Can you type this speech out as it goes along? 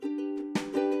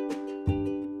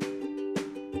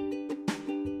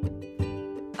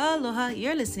Aloha,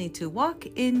 you're listening to Walk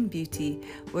in Beauty,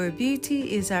 where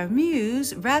beauty is our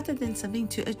muse rather than something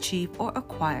to achieve or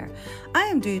acquire. I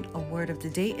am doing a word of the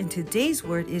day, and today's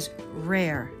word is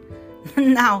rare.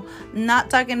 Now, not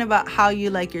talking about how you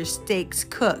like your steaks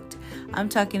cooked. I'm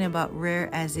talking about rare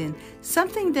as in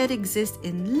something that exists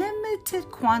in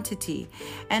limited quantity.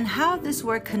 And how this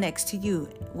word connects to you?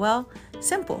 Well,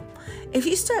 simple. If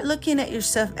you start looking at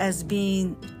yourself as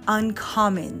being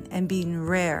uncommon and being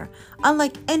rare,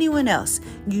 unlike anyone else,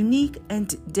 unique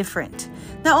and different,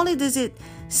 not only does it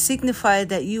signify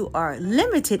that you are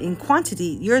limited in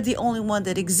quantity, you're the only one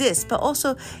that exists, but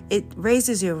also it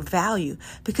raises your value,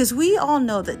 because we all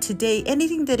know that today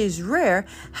anything that is rare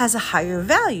has a higher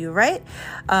value, right?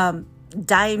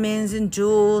 Diamonds and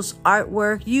jewels,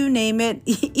 artwork, you name it,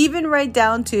 even right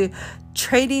down to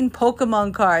trading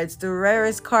Pokemon cards, the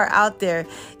rarest card out there,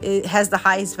 it has the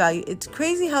highest value. It's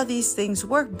crazy how these things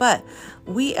work, but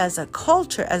we as a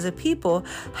culture, as a people,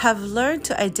 have learned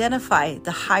to identify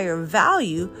the higher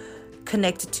value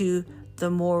connected to the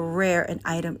more rare an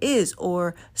item is,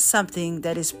 or something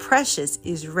that is precious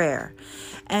is rare.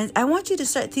 And I want you to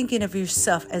start thinking of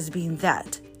yourself as being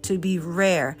that. To be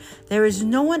rare. There is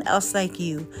no one else like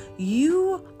you.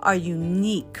 You are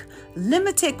unique,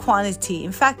 limited quantity.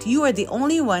 In fact, you are the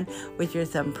only one with your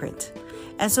thumbprint.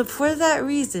 And so for that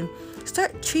reason,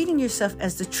 start treating yourself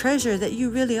as the treasure that you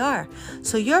really are.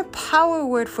 So your power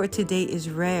word for today is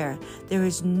rare. There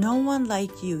is no one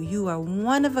like you. You are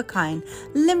one of a kind,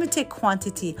 limited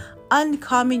quantity,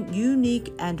 uncommon,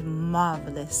 unique, and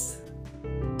marvelous.